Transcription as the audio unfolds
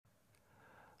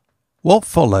What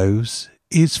follows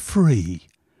is free.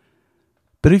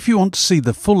 But if you want to see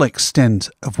the full extent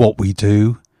of what we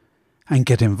do and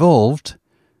get involved,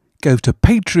 go to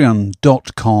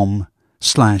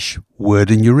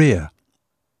patreon.com/wordinyour-ear.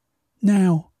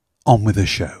 Now, on with the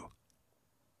show.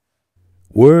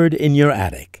 Word in Your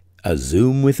Attic, a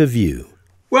Zoom with a view.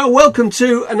 Well, welcome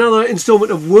to another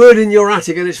instalment of Word in Your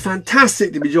Attic, and it's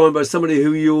fantastic to be joined by somebody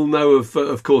who you'll know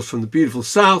of course, from the beautiful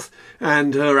South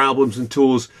and her albums and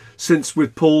tours since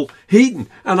with Paul Heaton.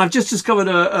 And I've just discovered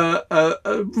a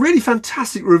really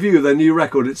fantastic review of their new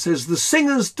record. It says, the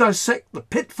singers dissect the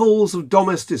pitfalls of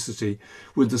domesticity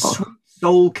with the sweet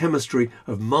soul chemistry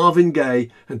of Marvin Gaye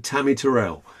and Tammy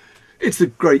Terrell. It's the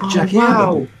great Jacqui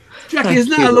Abbott. Jacqui, isn't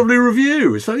that a lovely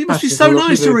review? It must be so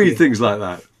nice to read things like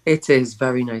that. It is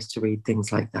very nice to read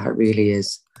things like that. It really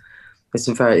is. It's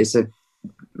a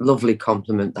lovely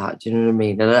compliment. That, do you know what I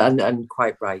mean? And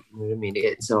quite right. You know what I mean?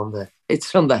 It's on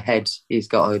the head. He's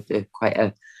got quite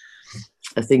a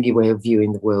thingy way of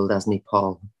viewing the world, hasn't he,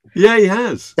 Paul? Yeah, he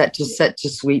has. Set to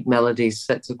sweet melodies.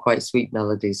 Set to quite sweet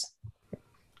melodies.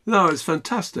 No, it's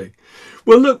fantastic.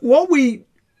 Well, look, what we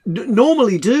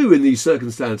normally do in these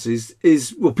circumstances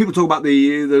is, well, people talk about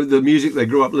the music they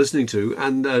grew up listening to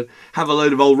and have a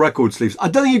load of old record sleeves. I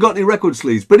don't think you've got any record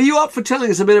sleeves, but are you up for telling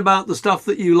us a bit about the stuff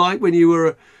that you liked when you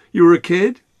were a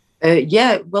kid?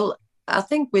 Yeah, well, I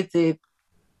think with the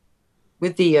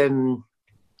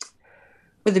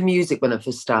music when I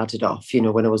first started off, you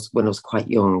know, when I was quite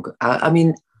young, I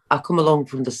mean, I come along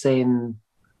from the same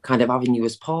kind of avenue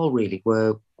as Paul, really,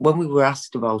 where when we were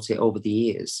asked about it over the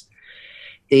years,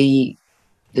 the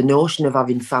notion of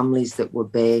having families that were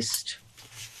based,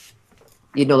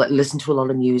 you know, like listen to a lot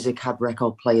of music, had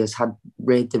record players, had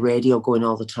the radio going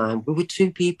all the time. We were two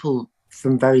people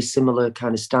from very similar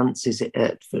kind of stances,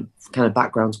 kind of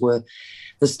backgrounds, where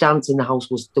the stance in the house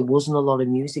was there wasn't a lot of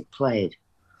music played,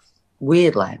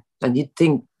 weirdly. And you'd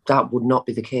think that would not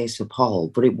be the case for Paul,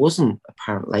 but it wasn't,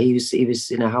 apparently. He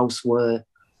was in a house where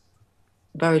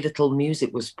very little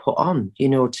music was put on, you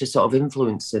know, to sort of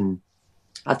influence. And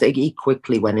I think he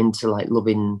quickly went into like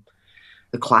loving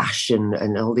the Clash and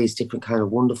all these different kind of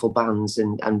wonderful bands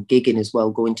and gigging as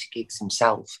well, going to gigs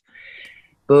himself.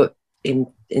 But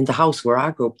in the house where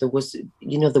I grew up, there were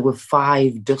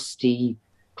 5 dusty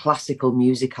classical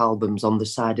music albums on the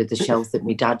side of the shelf that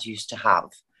my dad used to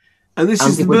have. And this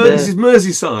is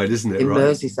Merseyside, isn't it? In right?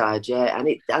 Merseyside, yeah.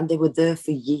 And they were there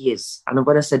for years. And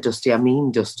when I said dusty, I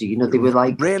mean dusty. You know, they were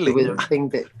like really, they were a thing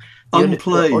that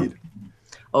unplayed.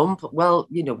 Well,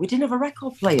 you know, we didn't have a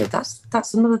record player.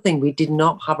 That's another thing. We did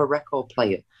not have a record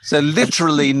player. So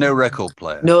literally no record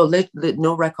player. No,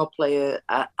 no record player.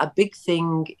 A big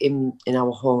thing in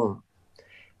our home,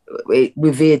 we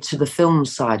veered to the film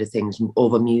side of things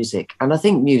over music, and I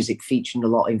think music featuring a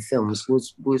lot in films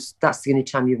was that's the only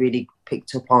time you really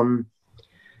picked up on,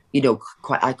 you know,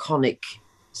 quite iconic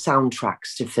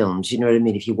soundtracks to films. You know what I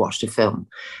mean? If you watched a film,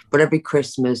 but every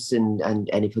Christmas and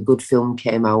if a good film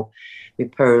came out, my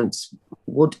parents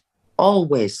would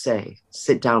always say,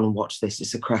 sit down and watch this.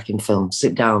 It's a cracking film.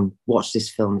 Sit down, watch this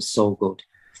film. It's so good.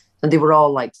 And they were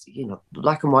all like, you know,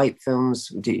 black and white films,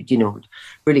 you know,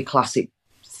 really classic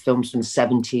films from the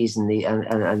 70s and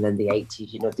then the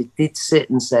 80s. You know, they'd sit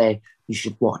and say, you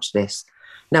should watch this.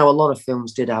 Now, a lot of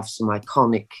films did have some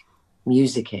iconic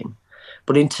music in,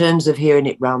 but in terms of hearing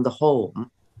it round the home,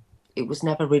 it was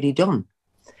never really done.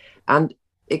 And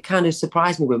it kind of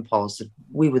surprised me when Paul said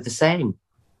we were the same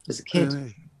as a kid.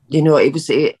 Really? You know,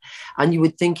 and you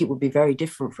would think it would be very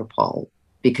different for Paul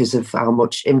because of how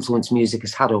much influence music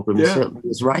has had over him, certainly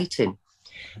his writing.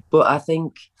 But I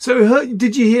think... So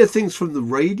did you hear things from the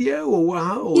radio or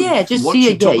yeah, just see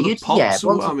it,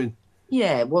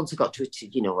 once I got to,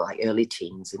 you know, like early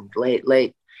teens and late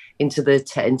into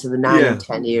the 9 and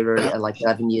 10 era, like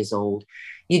 11 years old,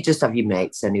 you just have your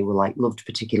mates and who were like loved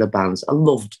particular bands. I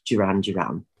loved Duran.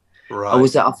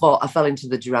 Right. I fell into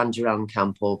the Duran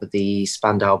camp over the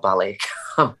Spandau Ballet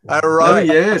camp. Oh, right.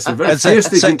 Oh, yes, a very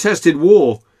fiercely contested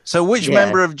war. So which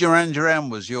member of Duran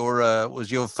was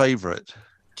your favourite?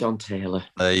 John Taylor.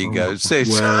 There you go.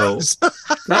 Well,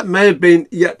 that may have been...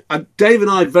 Yeah, Dave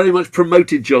and I very much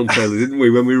promoted John Taylor, didn't we,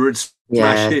 when we were at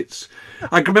Smash Hits?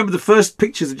 I can remember the first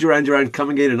pictures of Duran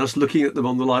coming in and us looking at them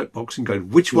on the light box and going,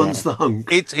 which one's the hunk?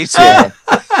 It's How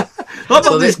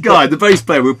about this guy, the bass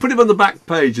player? We'll put him on the back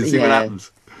page and see what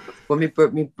happens. When we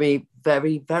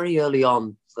very, very early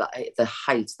on, the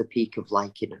height, the peak of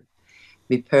liking him,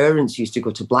 my parents used to go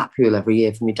to Blackpool every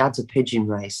year. For my dad's a pigeon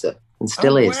racer and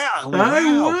still is. Wow,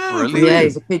 wow. brilliant. Yeah,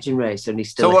 he's a pigeon racer and he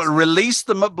still So is. what, released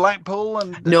them at Blackpool?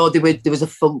 And No, there was a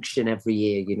function every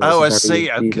year, you know. Oh, I it's a very,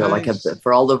 see. You know, like Okay.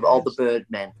 for all the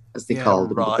birdmen, as they Yeah, called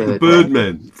them, right. The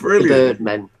birdmen. the Brilliant.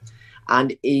 birdmen.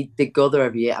 And they go there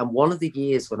every year. And one of the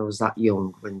years when I was that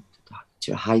young, when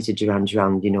height of Duran,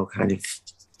 you know, kind of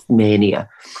mania,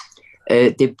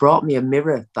 they brought me a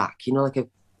mirror back, you know, like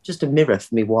just a mirror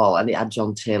for my wall, and it had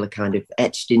John Taylor kind of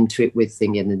etched into it with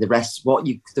thing, and then the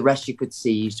rest you could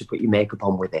see, you used to put your makeup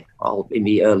on with it, all in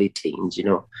my early teens, you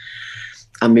know.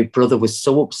 And my brother was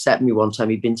so upset with me one time.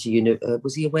 He'd been to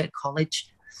was he away at college?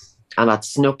 And I'd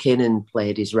snuck in and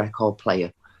played his record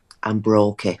player and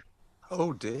broke it.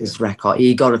 Oh dear. His record.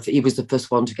 He was the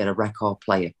first one to get a record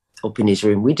player up in his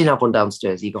room. We didn't have one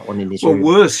downstairs. He got one in his room.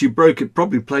 Well, worse, you broke it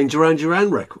probably playing Duran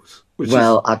records.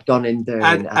 I'd gone in there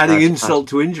adding insult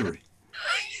to injury.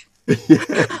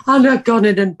 And I'd gone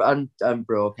in and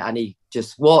broke it. And he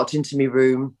just walked into my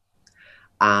room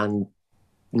and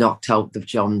knocked out the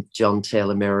John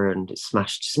Taylor mirror and it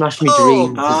smashed my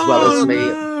dreams as well as me.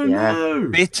 No.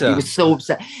 Bitter. He was so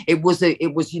upset. It was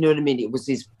you know what I mean? It was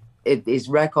his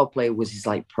record player was his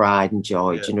like pride and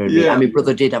joy. Do you know what I mean? Yeah. And my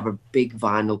brother did have a big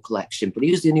vinyl collection, but he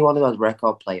was the only one who had a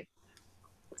record player.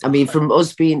 I mean, from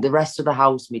us being the rest of the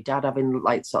house, my dad having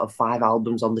like sort of 5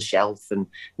 albums on the shelf and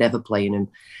never playing them.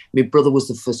 My brother was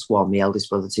the first one, my eldest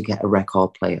brother, to get a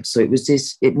record player. So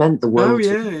it meant the world.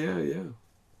 Oh, yeah.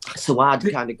 So I'd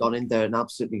kind of gone in there and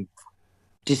absolutely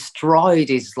destroyed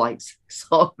his like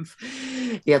sort of.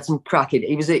 He had some cracking.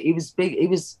 He was big. He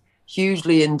was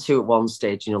hugely into at one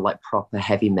stage, you know, like proper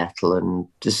heavy metal and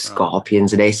the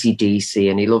Scorpions and AC/DC,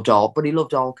 and he loved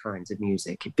all kinds of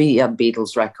music. He had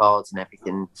Beatles records and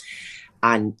everything,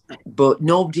 but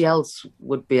nobody else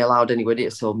would be allowed anywhere.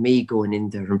 So me going in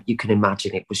there, you can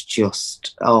imagine it was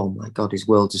just, oh my God, his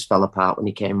world just fell apart when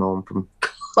he came home from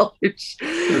college.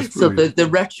 So the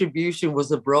retribution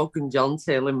was a broken John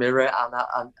Taylor mirror,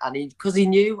 and he, because he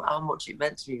knew how much it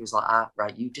meant to me, he was like,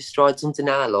 right, you destroyed something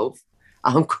I love,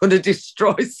 I'm going to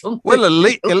destroy something. Well, at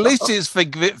least it's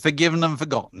forgiven and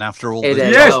forgotten after all this.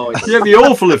 Yes, it'd be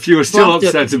awful if you were still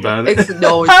upset about it. It's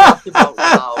laughed about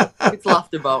now. It's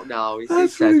laughed about now. He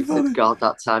said, God,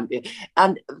 that time.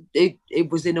 And it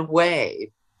was in a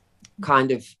way kind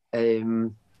of,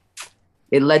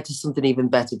 it led to something even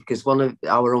better, because one of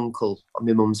our uncle,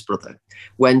 my mum's brother,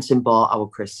 went and bought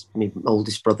my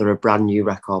oldest brother, a brand new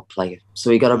record player. So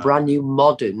he got a brand new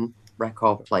modern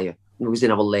record player. It was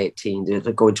in our late teens,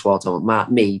 going towards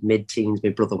me, mid-teens. My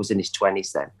brother was in his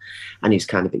 20s then, and he was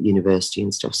kind of at university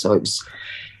and stuff. So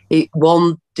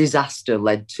one disaster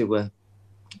led to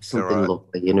something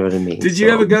lovely, you know what I mean? Did you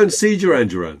ever go and see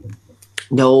Duran?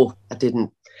 No, I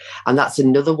didn't. And that's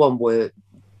another one where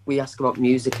we ask about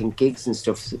music and gigs and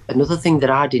stuff. Another thing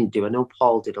that I didn't do, I know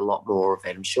Paul did a lot more of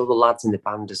it, I'm sure the lads in the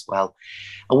band as well.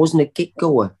 I wasn't a gig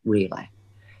goer, really.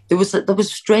 There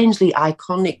was strangely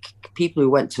iconic people who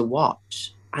went to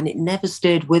watch, and it never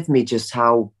stayed with me just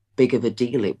how big of a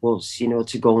deal it was, you know,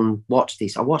 to go and watch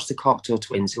these. I watched the Cocteau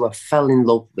Twins, who I fell in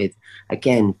love with,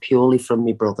 again, purely from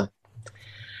my brother.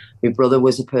 My brother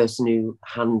was a person who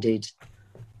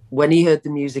when he heard the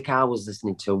music I was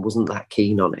listening to and wasn't that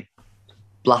keen on it,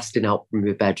 blasting out from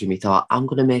my bedroom, he thought, I'm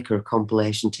going to make her a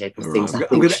compilation tape of things I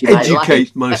think she might like. I'm going to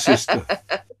educate my sister.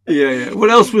 Yeah. What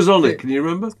else was on it? Can you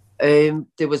remember?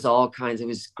 There was all kinds. There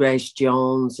was Grace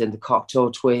Jones and the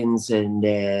Cocteau Twins and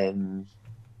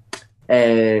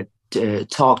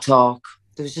Talk.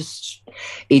 There was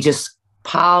he just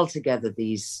piled together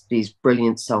these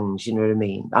brilliant songs, you know what I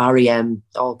mean? R.E.M.,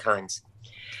 all kinds.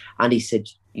 And he said,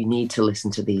 you need to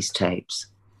listen to these tapes.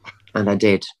 And I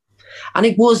did. And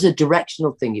it was a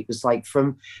directional thing. It was like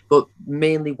but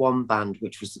mainly one band,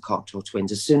 which was the Cocteau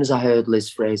Twins. As soon as I heard Liz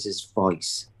Fraser's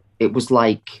voice, it was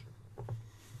like,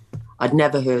 I'd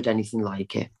never heard anything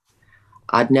like it.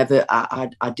 I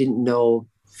didn't know,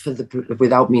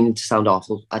 without meaning to sound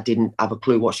awful, I didn't have a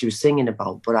clue what she was singing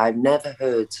about, but I've never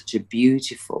heard such a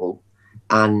beautiful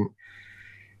and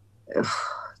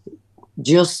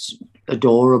just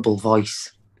adorable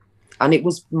voice. And it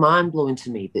was mind-blowing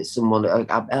to me that someone,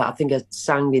 I think I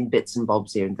sang in bits and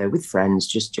bobs here and there with friends,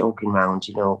 just joking around,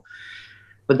 you know.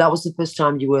 But that was the first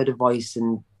time you heard a voice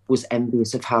and was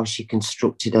envious of how she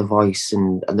constructed her voice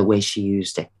and the way she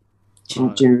used it. Do you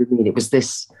know what I mean? It was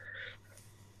this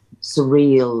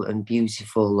surreal and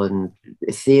beautiful and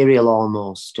ethereal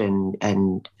almost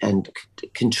and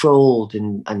controlled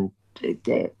and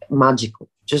magical,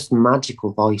 just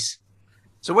magical voice.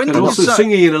 So when And did also you start?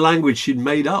 singing in a language she'd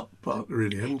made up,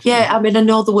 really, hadn't she? Yeah, I mean, I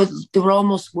know there were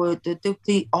almost words,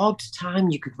 the odd time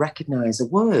you could recognise a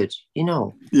word, you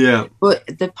know. Yeah. But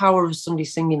the power of somebody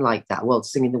singing like that, well,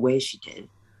 singing the way she did,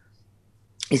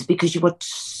 is because you were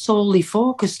solely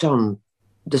focused on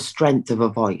the strength of her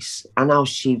voice and how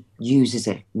she uses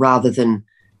it, rather than,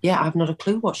 I've not a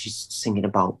clue what she's singing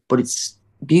about, but it's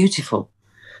beautiful.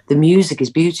 The music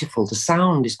is beautiful. The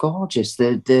sound is gorgeous.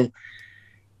 You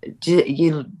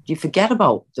forget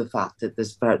about the fact that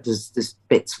there's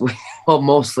bits or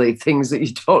mostly things that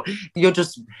you're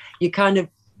kind of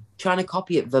trying to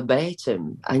copy it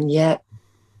verbatim, and yet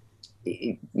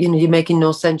you're making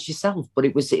no sense yourself. But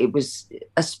it was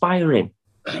aspiring.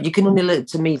 You can only,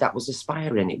 to me, that was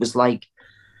aspiring. It was like,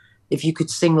 if you could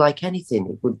sing like anything,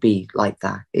 it would be like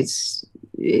that. It's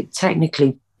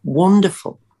technically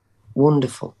wonderful.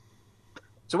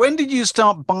 So when did you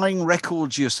start buying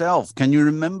records yourself? Can you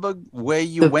remember where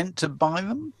you went to buy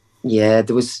them? Yeah,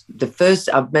 there was the first.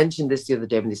 I've mentioned this the other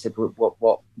day when they said what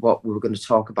we were going to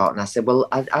talk about, and I said, well,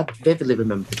 I vividly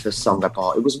remember the first song I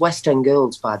bought. It was West End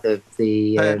Girls by the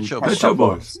Pet Shop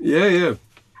Boys. Yeah.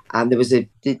 And there was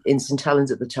in St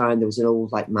Helens at the time, there was an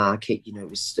old like market, it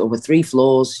was over 3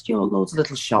 floors, loads of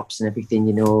little shops and everything,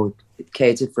 it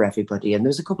catered for everybody. And there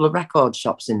was a couple of record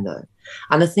shops in there.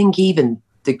 And I think even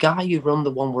the guy who run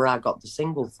the one where I got the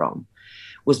single from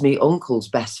was my uncle's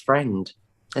best friend.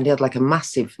 And he had like a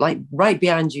massive, like right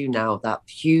behind you now, that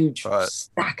huge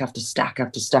stack after stack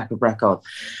after stack of record.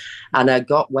 And I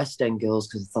got West End Girls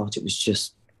because I thought it was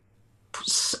just,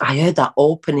 I heard that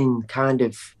opening kind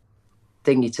of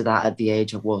thingy to that at the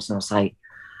age I was, and I was like,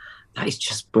 that is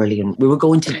just brilliant. We were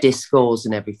going to discos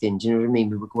and everything, do you know what I mean?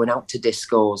 We were going out to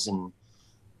discos, and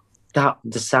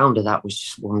the sound of that was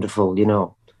just wonderful, and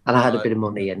I had a bit of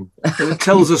money, and it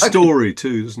tells a story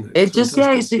too, doesn't it? It just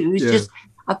just,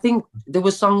 I think there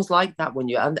were songs like that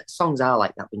and songs are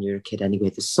like that when you're a kid anyway.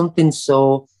 There's something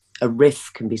a riff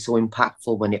can be so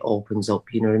impactful when it opens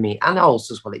up, you know what I mean? And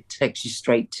also as well, it takes you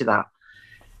straight to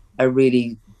a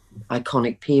really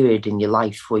iconic period in your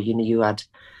life where you had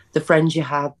the friends you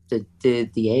had, the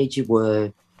age you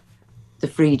were, the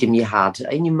freedom you had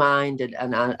in your mind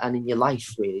and in your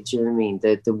life, really. Do you know what I mean?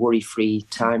 The worry-free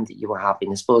time that you were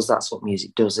having. I suppose that's what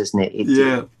music does, isn't it? It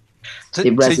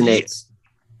resonates.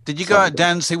 Did you go out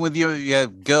dancing with your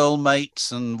girl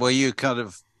mates, and were you kind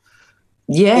of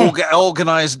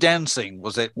organised dancing?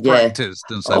 Was it practiced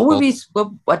and so forth?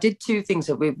 I did 2 things.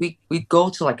 We'd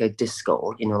go to like a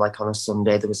disco, like on a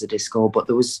Sunday there was a disco, but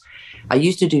I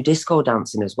used to do disco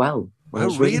dancing as well when I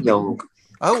was really young.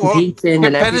 Competing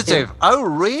competitive. And oh,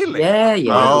 really? Yeah.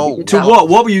 Oh, to what?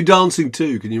 What were you dancing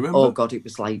to? Can you remember? Oh God, it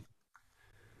was like,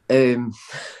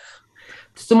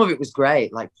 some of it was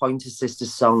great, like Pointer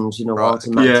Sisters songs,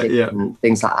 Automatic and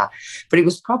things like that. But it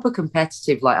was proper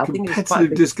competitive. Like I think it was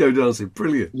quite disco dancing,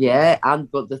 brilliant. Yeah,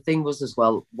 but the thing was as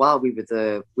well, while we were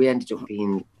there, we ended up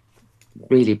being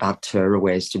really bad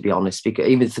tearaways, to be honest, because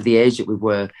even for the age that we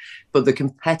were. But the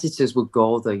competitors would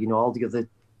go there, all the other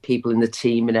people in the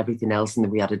team and everything else, and then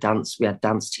we had dance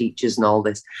teachers and all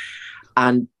this,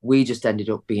 and we just ended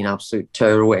up being absolute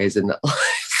tearaways and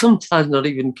sometimes not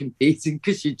even competing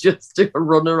because you just do a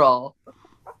runner off.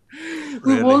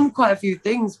 We won quite a few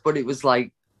things, but it was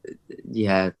like,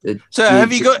 So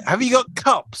have you got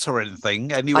cups or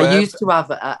anything anywhere? I used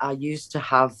to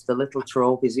have the little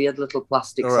trophies. We had little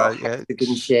plastic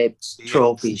hexagon shaped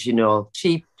trophies,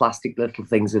 cheap plastic little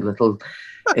things with little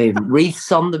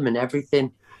wreaths on them and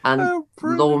everything. And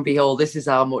lo and behold, this is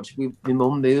how much my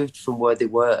mum moved from where they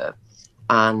were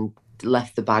and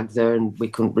left the bag there, and we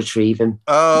couldn't retrieve him.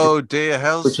 Oh dear,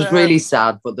 which was really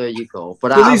sad, but there you go.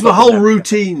 But these were whole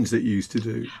routines that you used to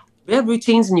do. We had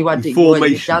routines, and you had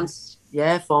formation.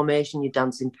 Formation. You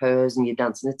dance in pairs, and you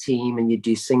dance in a team, and you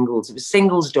do singles. It was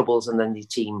singles, doubles, and then your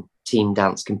team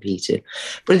dance competed.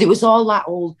 But it was all that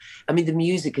old. I mean, the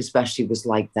music especially was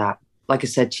like that. Like I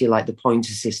said to you, like the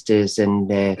Pointer Sisters, and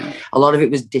a lot of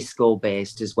it was disco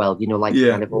based as well.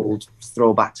 Kind of old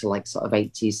throwback to like sort of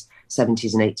 80s,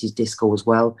 70s, and 80s disco as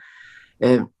well.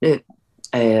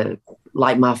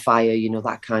 Light My Fire,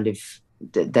 that kind of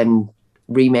them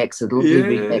remakes of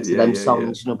them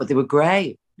songs, but they were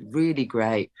great, really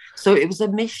great. So it was a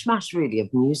mishmash really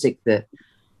of music that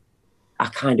I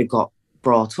kind of got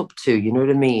brought up to, you know what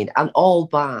I mean? And all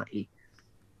by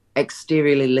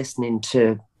exteriorly listening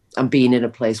to and being in a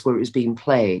place where it was being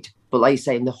played. But like you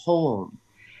say, in the home,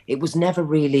 it was never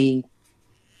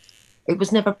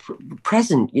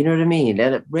present, you know what I mean?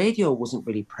 And radio wasn't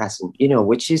really present,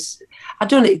 which is, I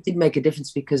don't know, it did make a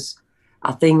difference because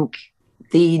I think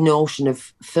the notion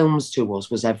of films to us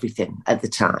was everything at the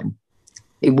time.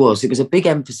 It was a big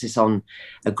emphasis on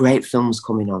a great film's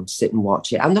coming on, sit and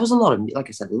watch it. And there was a lot of, like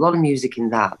I said, a lot of music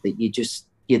in that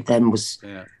you then was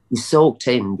you soaked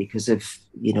in because of,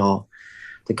 you know,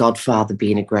 The Godfather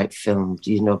being a great film,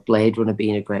 you know, Blade Runner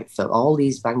being a great film. All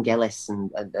these Vangelis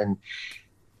and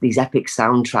these epic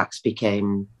soundtracks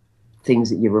became things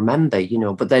that you remember, you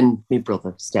know. But then my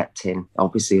brother stepped in,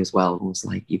 obviously, as well, and was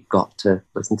like, "You've got to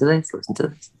listen to this, listen to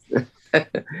this."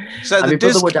 So and my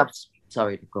brother would have.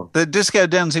 Sorry, go on. The disco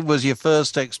dancing was your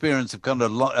first experience of kind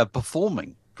of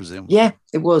performing, presumably. Yeah,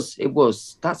 it was.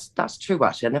 That's true.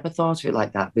 Actually, I never thought of it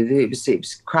like that. But it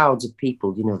was crowds of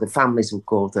people. You know, the families would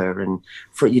go there, and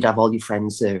you'd have all your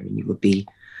friends there, and you would be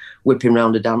whipping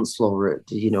around a dance floor.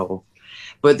 You know,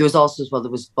 but there was also as well. There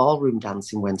was ballroom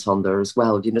dancing went on there as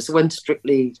well. You know, so when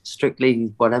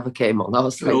Strictly whatever came on, I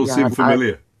was like, it all seemed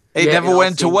familiar. It never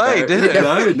went away, did it?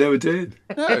 No, it never did.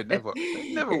 No, it never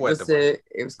went away.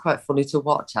 It was quite funny to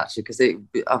watch, actually, because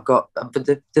I've got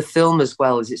the film as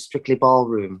well. Is it Strictly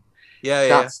Ballroom? Yeah,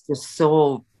 That's just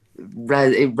so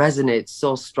it resonates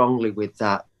so strongly with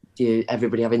that.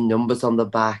 Everybody having numbers on the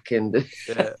back and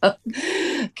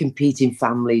competing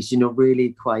families. You know,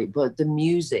 really quite. But the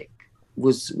music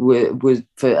was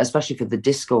for, especially for the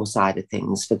disco side of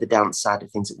things, for the dance side of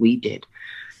things that we did,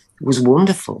 was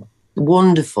wonderful.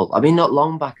 Wonderful. I mean, not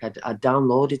long back, I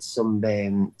downloaded some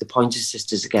the Pointer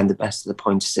Sisters again, the best of the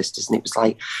Pointer Sisters, and it was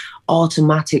like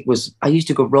automatic. I used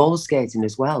to go roller skating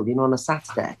as well, you know, on a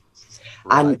Saturday,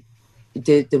 right. And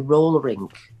the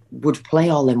roller-rink would play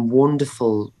all them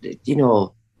wonderful, you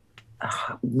know,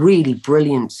 really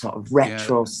brilliant sort of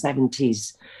retro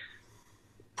 70s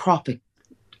proper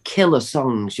killer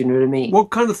songs. You know what I mean?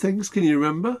 What kind of things can you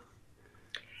remember?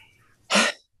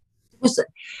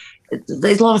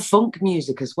 There's a lot of funk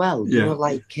music as well, you know,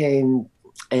 like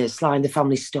Sly and the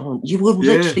Family Stone. You would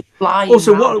literally fly.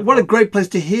 Also, what a great place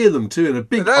to hear them too, in a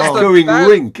big going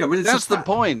rink. I mean, that's the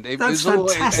point. That's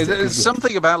fantastic. There's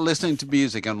something about listening to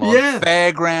music and like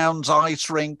fairgrounds, ice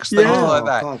rinks, things like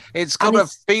that. God. It's got a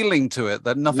feeling to it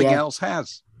that nothing else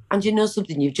has. And you know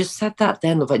something, you've just said that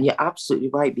then, love, and you're absolutely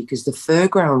right, because the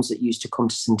fairgrounds that used to come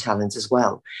to St Helens as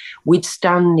well, we'd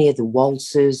stand near the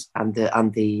waltzers and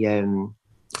the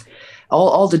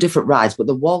all the different rides, but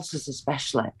the waltzers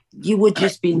especially, you would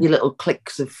just be in your little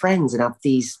cliques of friends and have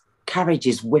these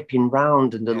carriages whipping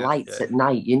round and the lights at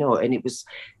night, you know, and it was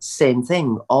same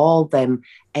thing, all them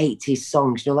 80s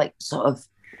songs, you know, like sort of,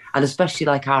 and especially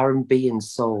like R&B and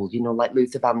soul, you know, like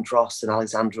Luther Vandross and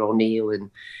Alexander O'Neill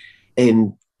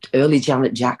and early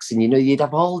Janet Jackson, you know, you'd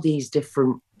have all these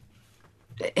different,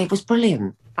 it was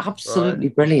brilliant. Absolutely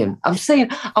brilliant. I'm saying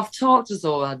I've talked as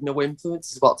though I had no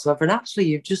influences whatsoever, and actually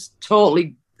you've just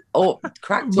totally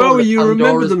cracked. Well, you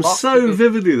remember them so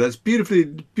vividly. That's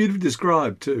beautifully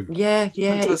described too. Yeah,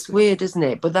 fantastic. It's weird, isn't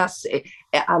it? But that's it.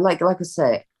 I like I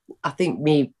say, I think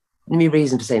me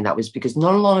reason for saying that was because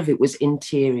not a lot of it was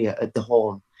interior at the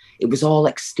home. It was all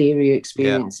exterior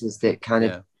experiences that kind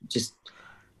of just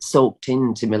soaked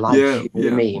into my life. You know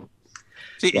what I mean?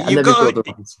 So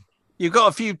you've got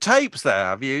a few tapes there,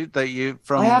 have you? That you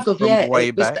from way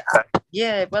back.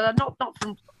 Well, I'm not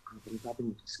from. I'm grabbing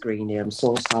the screen here. I'm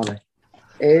so sorry.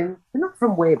 They're not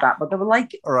from way back, but they were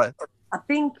like. All right. I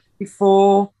think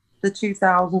before the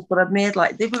 2000s, but I've made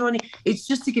like they were only. It's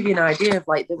just to give you an idea of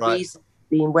like the reason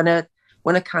being when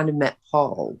I kind of met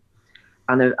Paul,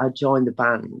 and I joined the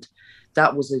band.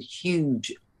 That was a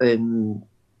huge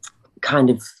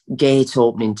kind of gate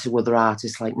opening to other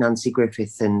artists like Nancy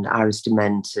Griffith and Iris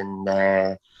DeMent, and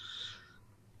there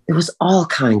was all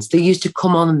kinds. They used to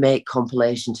come on and make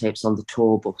compilation tapes on the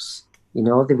tour bus. You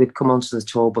know, they would come onto the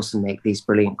tour bus and make these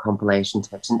brilliant compilation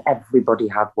tapes, and everybody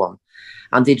had one.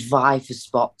 And they'd vie for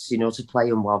spots, you know, to play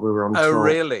them while we were on tour. Oh,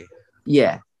 really?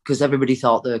 Yeah, because everybody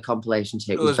thought the compilation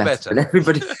tape was better than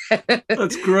everybody.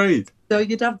 That's great. So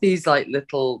you'd have these like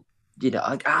little, you know,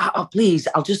 like, please,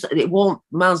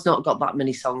 mine's not got that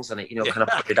many songs on it, you know, kind of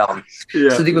put it on.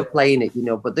 So they were playing it, you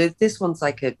know, but this one's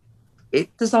like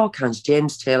there's all kinds,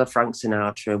 James Taylor, Frank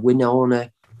Sinatra,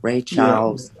 Winona, Ray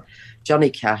Charles, Johnny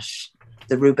Cash,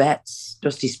 the Rubettes,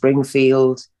 Dusty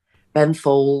Springfield, Ben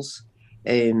Folds,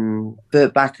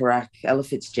 Burt Bacharach, Ella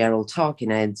Fitzgerald, Talking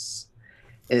Heads,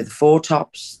 the Four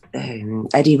Tops,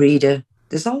 Eddie Reader.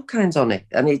 There's all kinds on it.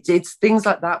 And it's things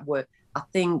like that where I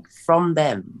think from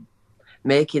them,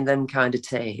 making them kind of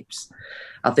tapes,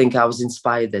 I think I was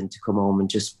inspired then to come home and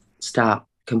just start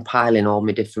compiling all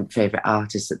my different favourite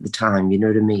artists at the time, you know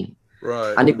what I mean?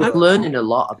 Right. And it was learning a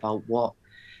lot about what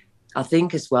I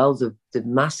think as well, the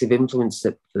massive influence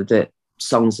that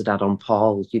songs had had on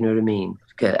Paul, you know what I mean?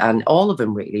 And all of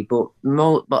them really, but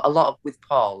a lot with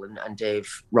Paul and Dave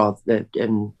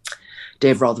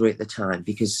Dave Rothery at the time,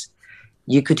 because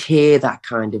you could hear that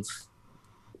kind of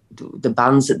the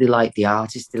bands that they like, the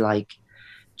artists they like,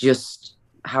 just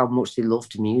how much they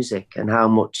loved music and how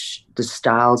much the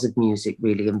styles of music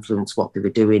really influenced what they were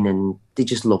doing, and they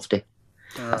just loved it.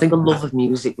 I think a love of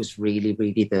music was really,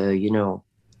 really there, you know.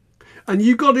 And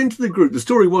you got into the group. The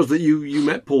story was that you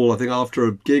met Paul, I think, after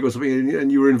a gig or something,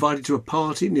 and you were invited to a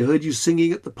party, and he heard you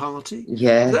singing at the party.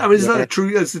 Yeah. I mean, is that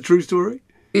true? That's the true story.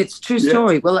 It's a true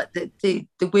story. Well, the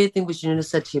weird thing was, you know, I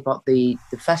said to you about the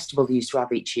festival they used to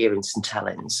have each year in St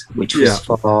Helens, which was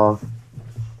for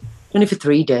only for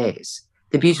 3 days.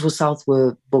 The Beautiful South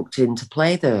were booked in to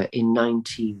play there in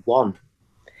 91.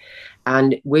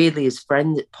 And weirdly, his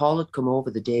friend Paul had come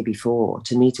over the day before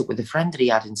to meet up with a friend that he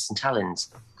had in St Helens.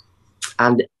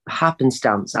 And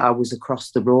happenstance, I was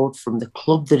across the road from the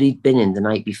club that he'd been in the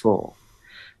night before,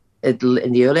 in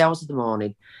the early hours of the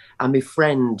morning. And my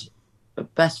friend, my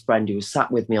best friend, who was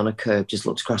sat with me on a curb, just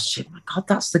looked across and said, "My God,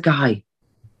 that's the guy.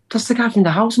 That's the guy from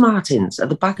the House Martins at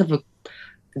the back of a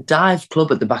dive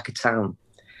club at the back of town."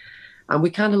 And we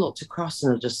kind of looked across,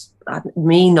 and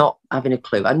me not having a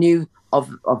clue. I knew of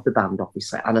the band,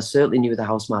 obviously, and I certainly knew of the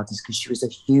House Martins because she was a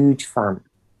huge fan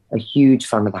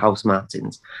of the House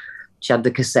Martins. She had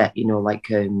the cassette, you know, like,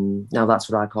 Now That's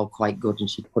What I Call Quite Good, and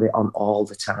she'd put it on all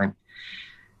the time.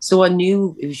 So I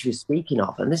knew who she was speaking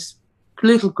of, and this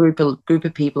little group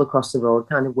of people across the road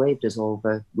kind of waved us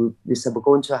over. They said, "We're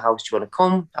going to a house, do you want to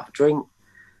come, have a drink?"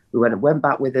 We went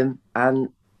back with them, and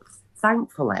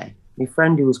thankfully, my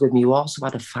friend who was with me, who also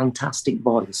had a fantastic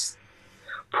voice,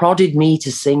 prodded me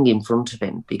to sing in front of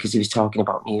him because he was talking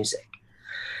about music.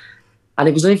 And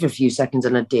it was only for a few seconds,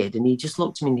 and I did. And he just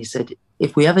looked at me and he said,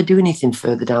 "If we ever do anything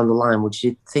further down the line, would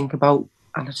you think about..."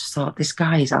 And I just thought, this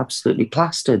guy is absolutely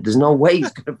plastered. There's no way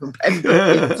he's going to prepare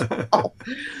me.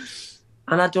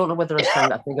 And I don't know whether I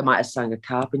sang, I think I might have sang a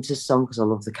Carpenters song because I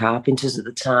loved the Carpenters at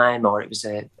the time, or it was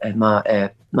a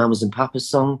Mamas and Papas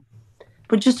song.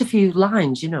 But just a few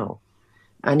lines, you know.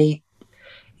 And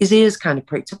his ears kind of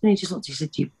pricked up, and he just looked, he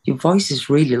said, your voice is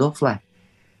really lovely.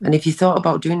 And if you thought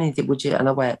about doing anything, would you? And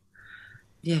I went,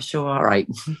 "Yeah, sure, all right."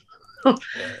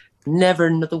 Never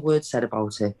another word said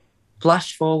about it.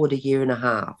 Flash forward 1.5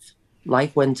 years.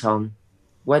 Life went on,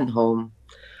 went home.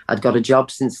 I'd got a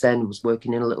job since then, was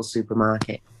working in a little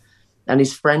supermarket. And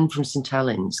his friend from St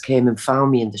Helens came and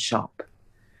found me in the shop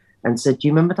and said, "Do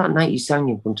you remember that night you sang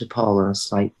in front of Paul?" And I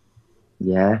was like,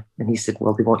 "Yeah." And he said,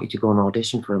 "Well, they want you to go and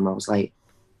audition for him." I was like,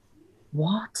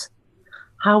 "What?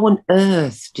 How on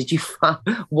earth did you find..."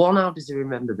 One, how does he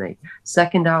remember me?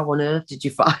 Second, how on earth did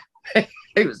you find me?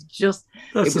 It was just,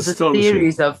 it was a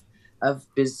series of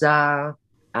bizarre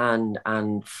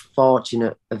and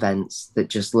fortunate events that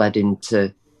just led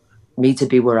into me to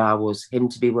be where I was, him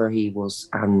to be where he was,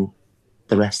 and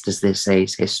the rest, as they say,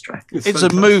 is history. It's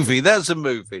a movie. That's a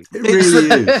movie. It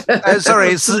really is. Sorry,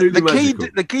 it's Absolutely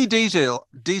the key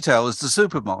detail is the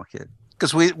supermarket,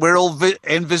 because we're all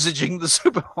envisaging the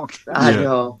supermarket. I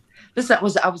know. Listen,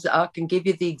 I can give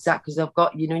you the exact, because I've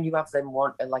got, you know, you have them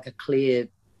like a clear,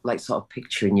 like, sort of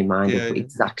picture in your mind of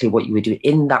exactly what you were doing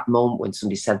in that moment when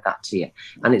somebody said that to you.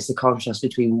 And it's the contrast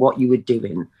between what you were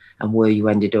doing and where you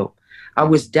ended up. I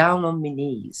was down on my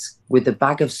knees with a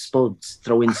bag of spuds,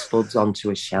 throwing spuds onto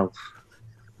a shelf.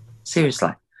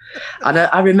 Seriously. And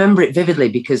I remember it vividly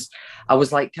because I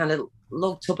was like kind of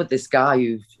looked up at this guy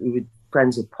who was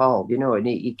friends with Paul, you know, and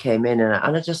he came in and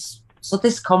I just... So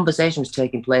this conversation was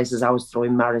taking place as I was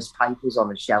throwing Maris Pipers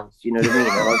on a shelf, you know what I mean?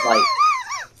 And I was like,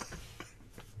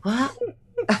 what?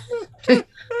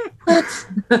 What?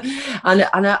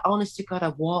 And I, honest to God, I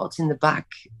walked in the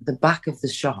back of the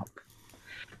shop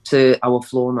to our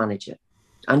floor manager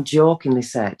and jokingly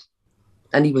said,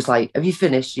 and he was like, "Have you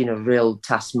finished?" You know, real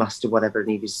taskmaster, whatever.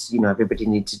 And he was, you know, everybody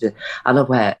needed to do. And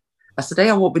I said, "Hey,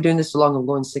 I won't be doing this for long. I'm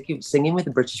going singing with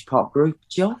a British pop group."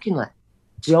 Jokingly,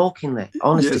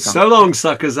 honest to God. So long,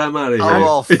 suckers, I'm out of here.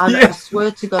 Off. And I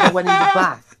swear to God, I went in the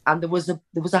back and there was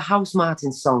a House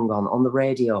Martin song on the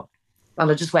radio. And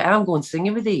I just went, "I'm going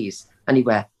singing with these." And he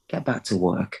went, "Get back to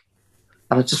work."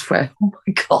 And I just went, "Oh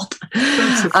my God."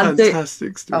 That's a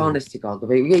fantastic story. Honest to God,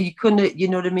 you couldn't, you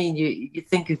know what I mean? You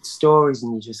think of stories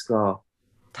and you just go,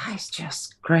 that is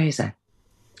just crazy.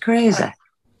 Crazy.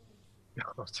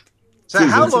 So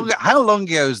how long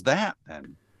ago is that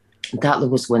then? That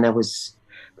was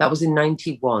in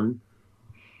 91.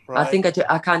 Right. I think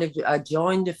I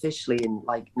joined officially in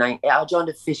I joined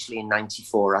officially in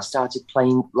 94. I started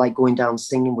playing, like going down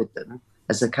singing with them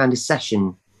as a kind of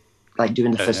session, like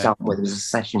doing the first album where there was a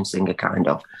session singer kind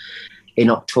of, in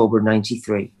October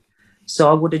 93. So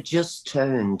I would have just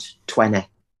turned 20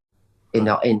 in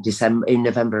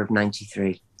November of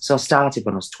 93. So I started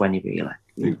when I was 20, really.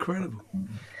 Incredible.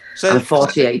 So, and I'm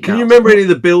 48 Can now. you remember any of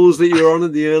the bills that you were on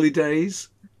in the early days?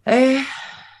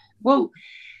 Well,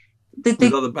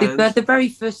 the very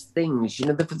first things, you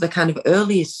know, the kind of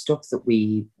earliest stuff that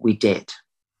we did,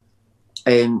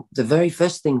 the very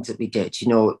first things that we did, you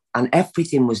know, and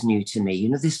everything was new to me. You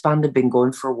know, this band had been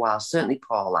going for a while. Certainly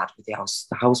Paul had with the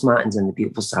House Martins and the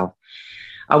Beautiful South.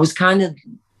 I was kind of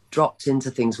dropped into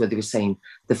things where they were saying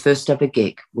the first ever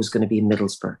gig was going to be in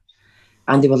Middlesbrough.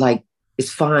 And they were like,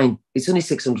 it's fine. It's only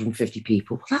 650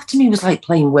 people. Well, that to me was like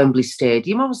playing Wembley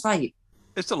Stadium. I was like,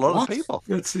 it's a lot of people.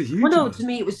 That's a huge. Well, no, to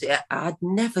me it was. I'd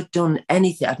never done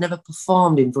anything. I'd never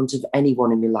performed in front of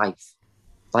anyone in my life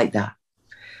like that,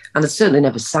 and I certainly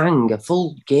never sang a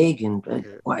full gig. And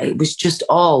it was just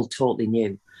all totally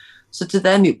new. So to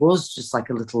them, it was just like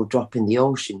a little drop in the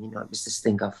ocean. You know, it was this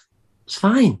thing of, it's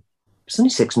fine. It's only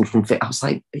 650. I was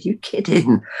like, are you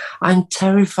kidding? I'm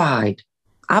terrified,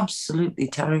 absolutely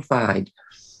terrified,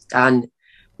 and.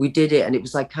 We did it, and it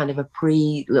was like kind of a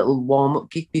little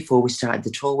warm-up gig before we started the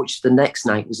tour, which the next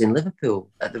night was in Liverpool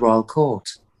at the Royal Court.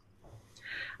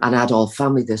 And I had all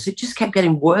family there, so it just kept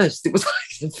getting worse. It was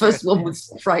like the first one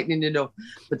was frightening enough,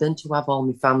 but then to have all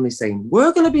my family saying,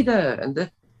 we're going to be there, and I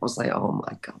was like, oh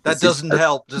my God. That doesn't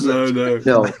help, does it?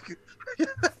 No.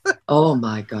 Oh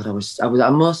my God, I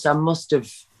must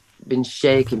have been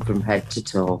shaking from head to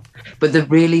toe. But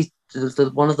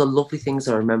one of the lovely things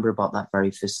I remember about that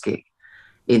very first gig,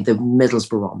 in the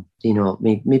Middlesbrough, you know,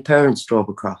 my parents drove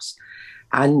across,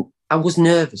 and I was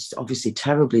nervous, obviously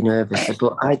terribly nervous.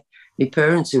 But my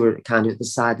parents, who were kind of at the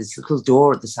side, this little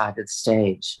door at the side of the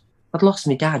stage, I'd lost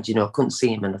my dad, you know, I couldn't see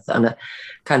him, and I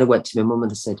kind of went to my mum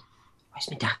and I said, "Where's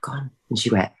my dad gone?" And she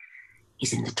went,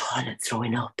 "He's in the toilet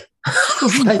throwing up." I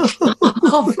was like,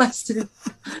 "Oh, bless him."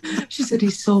 She said,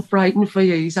 "He's so frightened for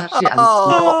you. He's actually," and it's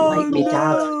not like me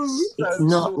dad. It's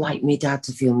not like me dad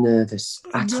to feel nervous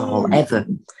at all, ever.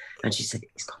 And she said,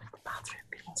 "He's gone to the bathroom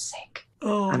being sick."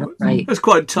 Oh, and I'm like, that's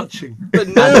quite touching. But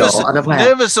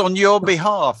nervous on your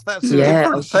behalf. That's a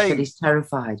different she thing. said he's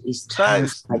terrified. He's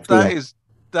terrified.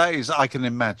 That is, I can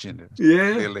imagine it.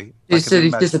 Yeah. Really. He said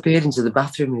he's disappeared into the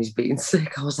bathroom and he's being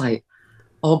sick. I was like,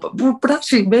 oh, but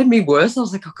actually it made me worse. I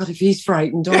was like, oh God, if he's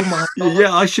frightened, oh my God.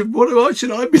 Yeah, what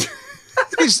should I be doing?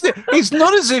 It's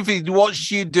not as if he'd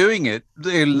watched you doing it,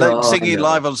 singing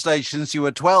live on stage since you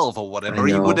were 12 or whatever.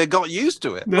 He would have got used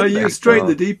to it. No, you're straight in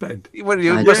the deep end. He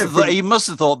must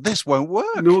have thought this won't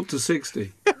work. 0 to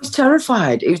 60. I was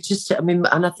terrified. It was just, I mean,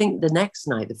 and I think the next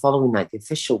night, the following night, the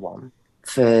official one,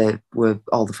 where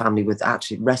all the family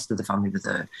the rest of the family were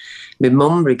there. My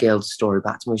mum regaled a story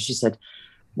back to me. She said,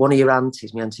 one of your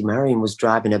aunties, my Auntie Marion, was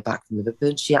driving her back from Liverpool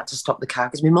and she had to stop the car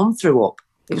because my mum threw up.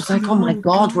 It was like, oh my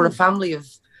God, we're a family of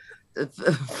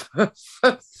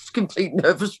complete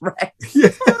nervous wrecks.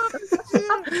 Yeah.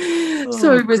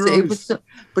 So it was,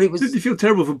 but it was. Did you feel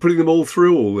terrible for putting them all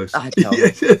through all this? I know.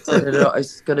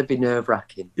 It's going to be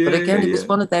nerve-wracking. But again, it was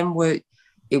one of them where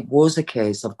it was a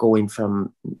case of going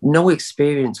from no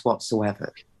experience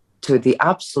whatsoever to the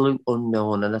absolute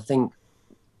unknown. And I think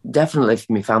definitely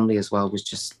for my family as well was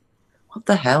just, what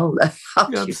the hell?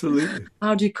 Absolutely.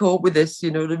 How do you cope with this?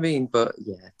 You know what I mean? But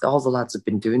yeah, all the lads have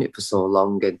been doing it for so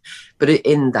long. But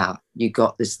in that, you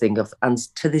got this thing of, and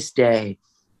to this day,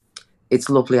 it's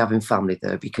lovely having family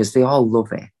there because they all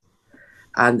love it.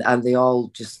 And they all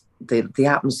just, the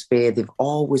atmosphere, they've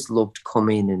always loved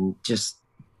coming and just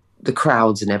the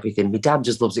crowds and everything. My dad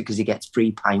just loves it because he gets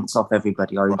free pints off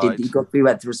everybody. Or we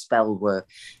went through a spell where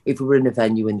if we were in a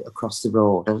venue across the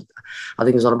road, I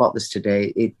think I was on about this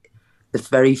today,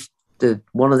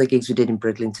 one of the gigs we did in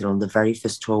Bridlington on the very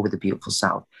first tour with the Beautiful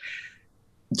South,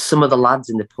 some of the lads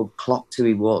in the pub clocked who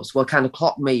he was. Well, kind of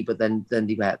clocked me, but then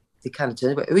they kind of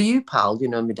turned about, who are you, pal? You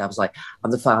know, and my dad was like,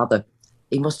 I'm the father.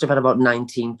 He must have had about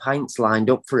 19 pints lined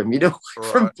up for him, you know,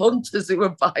 from punters who were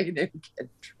buying him getting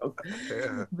drunk.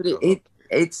 Yeah. But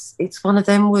it's one of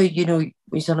them where, you know,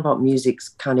 we talk about music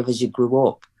kind of as you grew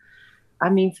up. I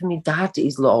mean, for me, Dad,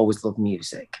 he's always loved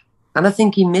music. And I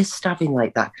think he missed having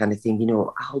like that kind of thing, you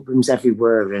know, albums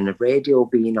everywhere and a radio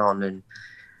being on, and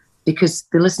because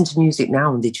they listen to music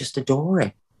now and they just adore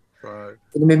it. Right.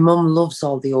 And my mum loves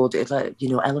all the old, you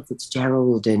know, Ella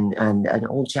Fitzgerald and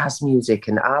old jazz music,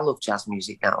 and I love jazz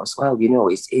music now as well. You know,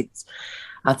 it's.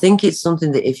 I think it's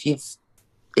something that if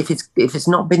it's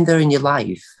not been there in your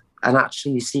life, and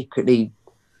actually secretly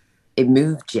it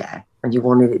moved you, and you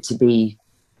wanted it to be,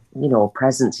 you know,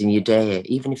 present in your day,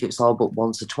 even if it's all but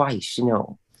once or twice, you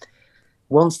know,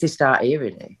 once they start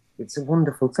hearing it, it's a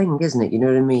wonderful thing, isn't it? You know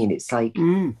what I mean? It's like,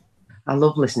 I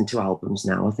love listening to albums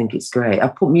now. I think it's great. I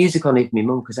put music on it for my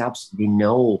mum because I absolutely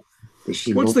know that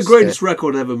she What's loves. the greatest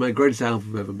record ever made, greatest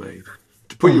album ever made?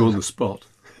 To put you on the spot.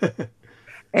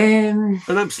 An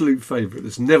absolute favourite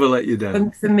that's never let you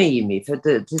down. For me, for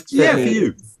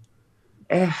you.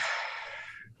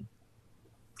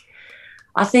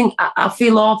 I think I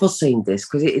feel awful saying this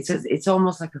because it's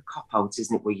almost like a cop out,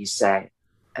 isn't it? Where you say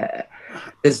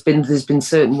there's been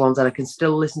certain ones that I can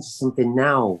still listen to something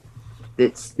now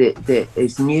that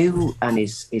is new and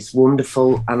is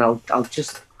wonderful, and I'll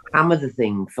just hammer the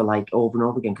thing for like over and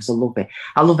over again because I love it.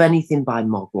 I love anything by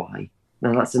Mogwai.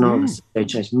 Now that's another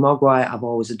choice. Mogwai I've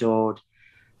always adored.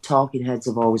 Talking Heads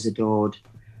I've always adored.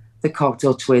 The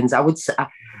Cocteau Twins. I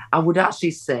would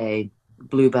actually say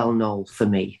Bluebell Knoll for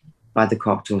me by the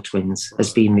Cocteau Twins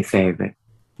has been my favourite.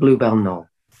 Bluebell Knoll.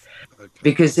 Okay.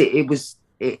 Because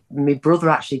my brother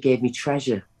actually gave me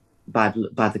Treasure by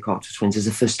the Cocteau Twins as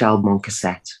a first album on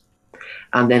cassette.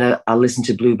 And then I listened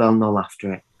to Bluebell Knoll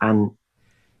after it. And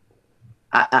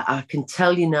I can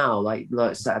tell you now, like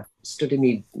so I've stood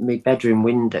in my bedroom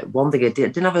window. One thing I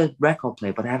didn't have a record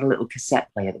player, but I had a little cassette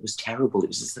player that was terrible. It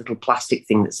was this little plastic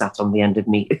thing that sat on the end of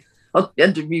me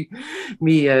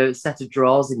set of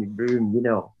drawers in my room, you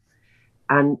know.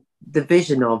 And the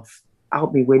vision of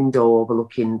out my window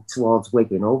overlooking towards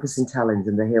Wigan, over St Helens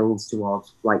and the hills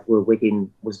towards like where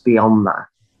Wigan was beyond that,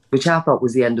 which I thought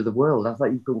was the end of the world. I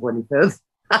thought you couldn't go any further.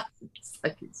 It's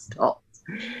like it stopped.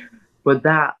 But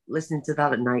listening to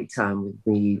that at night time with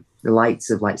the lights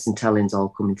of like St Helens all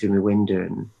coming through my window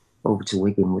and over to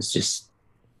Wigan was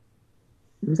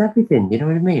it was everything, you know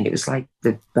what I mean? It was like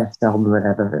the best album I'd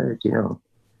ever heard, you know.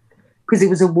 Because it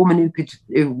was a woman who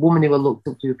I looked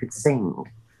up to who could sing.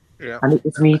 Yeah. And it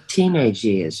was me teenage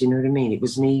years, you know what I mean? It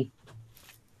was me.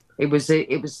 It was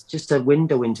just a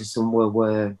window into somewhere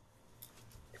where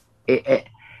it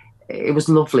was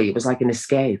lovely. It was like an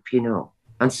escape, you know.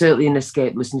 And certainly an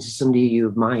escape listening to somebody you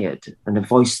admired and a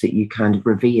voice that you kind of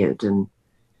revered and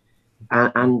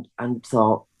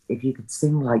thought if you could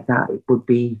sing like that, it would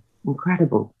be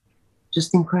incredible,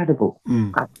 just incredible.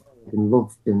 I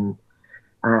loved and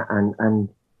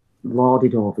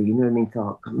lauded over. You know what I mean?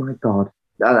 Thought, oh my God.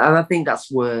 And I think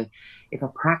that's where, if I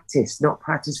not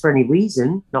practice for any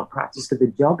reason, not practice for the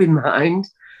job in mind,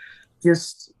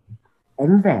 just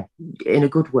envy in a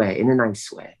good way, in a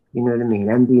nice way. You know what I mean?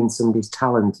 Envying somebody's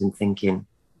talent and thinking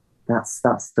that's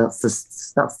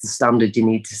the standard you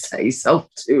need to set yourself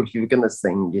to if you're going to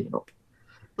sing. You know.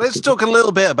 Let's talk a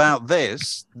little bit about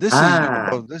this. This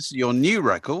is your new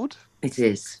record. It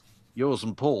is yours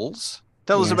and Paul's.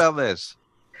 Tell us about this.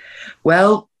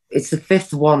 Well, it's the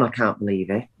fifth one. I can't believe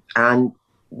it, and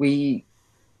we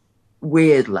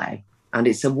weirdly, and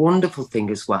it's a wonderful thing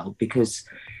as well because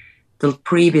the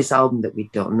previous album that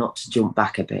we'd done, not to jump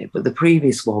back a bit, but the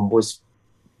previous one was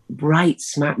right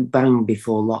smack bang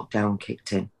before lockdown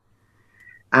kicked in.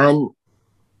 And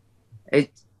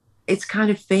it's kind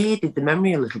of faded, the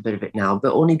memory a little bit of it now,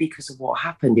 but only because of what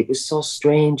happened. It was so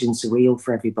strange and surreal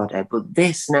for everybody. But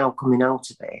this now coming out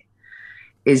of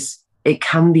it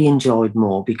can be enjoyed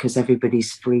more because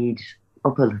everybody's freed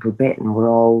up a little bit and we're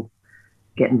all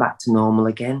getting back to normal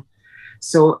again.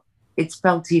 So it's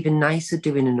felt even nicer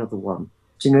doing another one.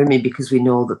 Do you know what I mean? Because we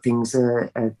know that things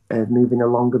are moving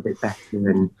along a bit better.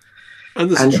 And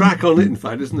there's a track on it, in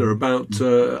fact, isn't there, about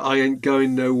I Ain't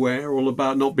Going Nowhere, all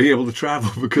about not being able to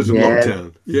travel because of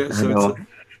lockdown. Yeah, so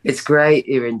it's great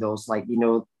hearing those, like, you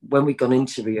know, when we've gone in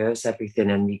to rehearse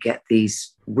everything and you get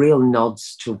these real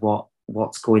nods to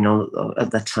what's going on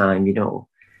at the time, you know.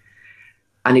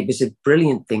 And it was a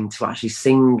brilliant thing to actually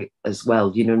sing as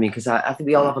well, you know what I mean? Because I think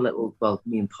we all have a little, well,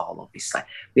 me and Paul, obviously,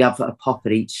 we have a pop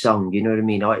at each song, you know what I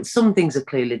mean? Or some things are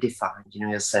clearly defined, you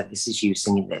know, you'll say, this is you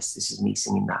singing this is me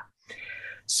singing that.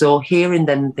 So hearing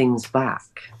them things back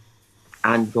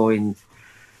and going,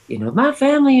 you know, my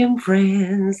family and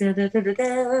friends, da, da, da, da,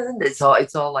 da.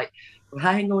 It's all like, well,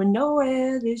 I ain't going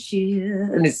nowhere this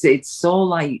year. And it's so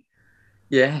like,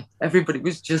 yeah, everybody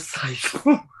was just like,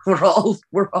 we're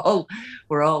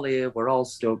all here, we're all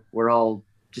stuck, we're all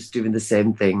just doing the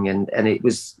same thing, and it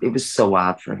was so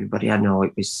hard for everybody. I know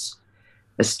it was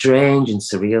a strange and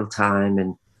surreal time,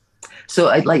 and so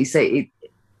I'd like to say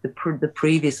the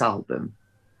previous album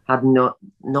had not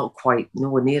quite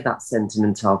nowhere near that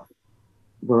sentiment of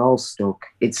we're all stuck.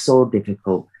 It's so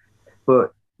difficult,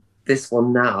 but this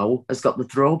one now has got the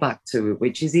throwback to it,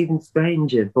 which is even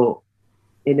stranger, but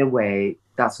in a way,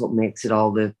 that's what makes it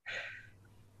all a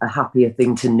happier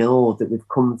thing to know that we've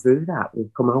come through that,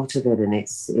 we've come out of it, and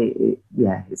it's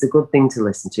a good thing to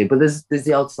listen to. But there's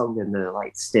the odd song in there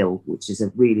like Still, which is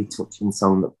a really touching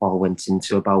song that Paul went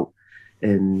into about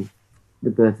the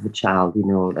birth of a child, you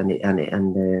know,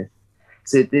 and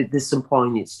So there's some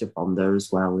poignant stuff on there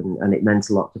as well, and it meant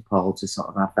a lot to Paul to sort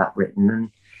of have that written.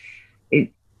 And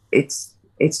it's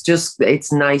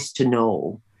nice to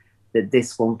know that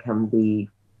this one can be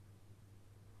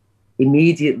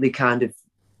immediately kind of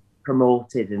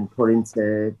promoted and put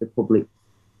into the public,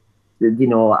 you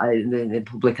know, the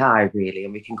public eye, really,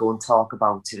 and we can go and talk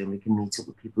about it, and we can meet up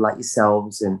with people like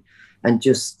yourselves and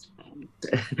just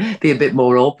be a bit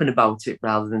more open about it,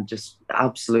 rather than just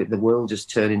absolutely the world just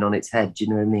turning on its head, you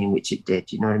know what I mean, which it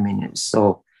did, you know what I mean. It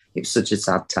was such a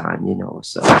sad time, you know.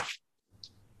 So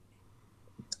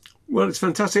well, it's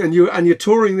fantastic. And you're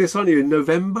touring this, aren't you, in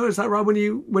November? Is that right? When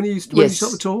you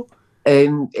start the tour?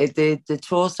 The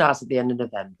tour starts at the end of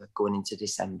November, going into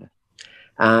December.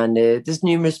 And there's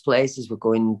numerous places. We're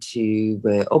going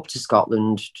to up to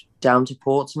Scotland, down to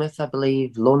Portsmouth, I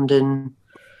believe, London,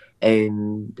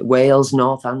 Wales,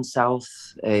 north and south,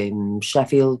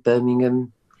 Sheffield,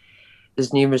 Birmingham.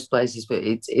 There's numerous places, but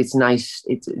it's nice.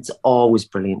 It's always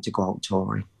brilliant to go out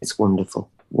touring. It's wonderful,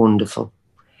 wonderful.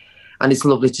 And it's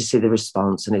lovely to see the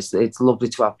response, and it's lovely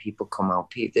to have people come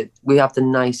out. We have the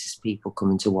nicest people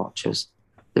coming to watch us.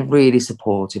 They're really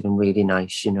supportive and really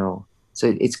nice, you know.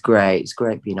 So it's great. It's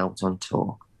great being out on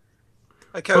tour.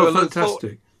 Okay, well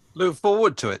fantastic. Look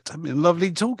forward to it. I mean,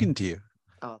 lovely talking to you.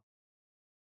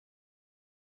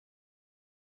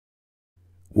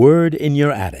 Word in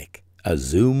Your Attic, a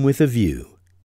Zoom with a View.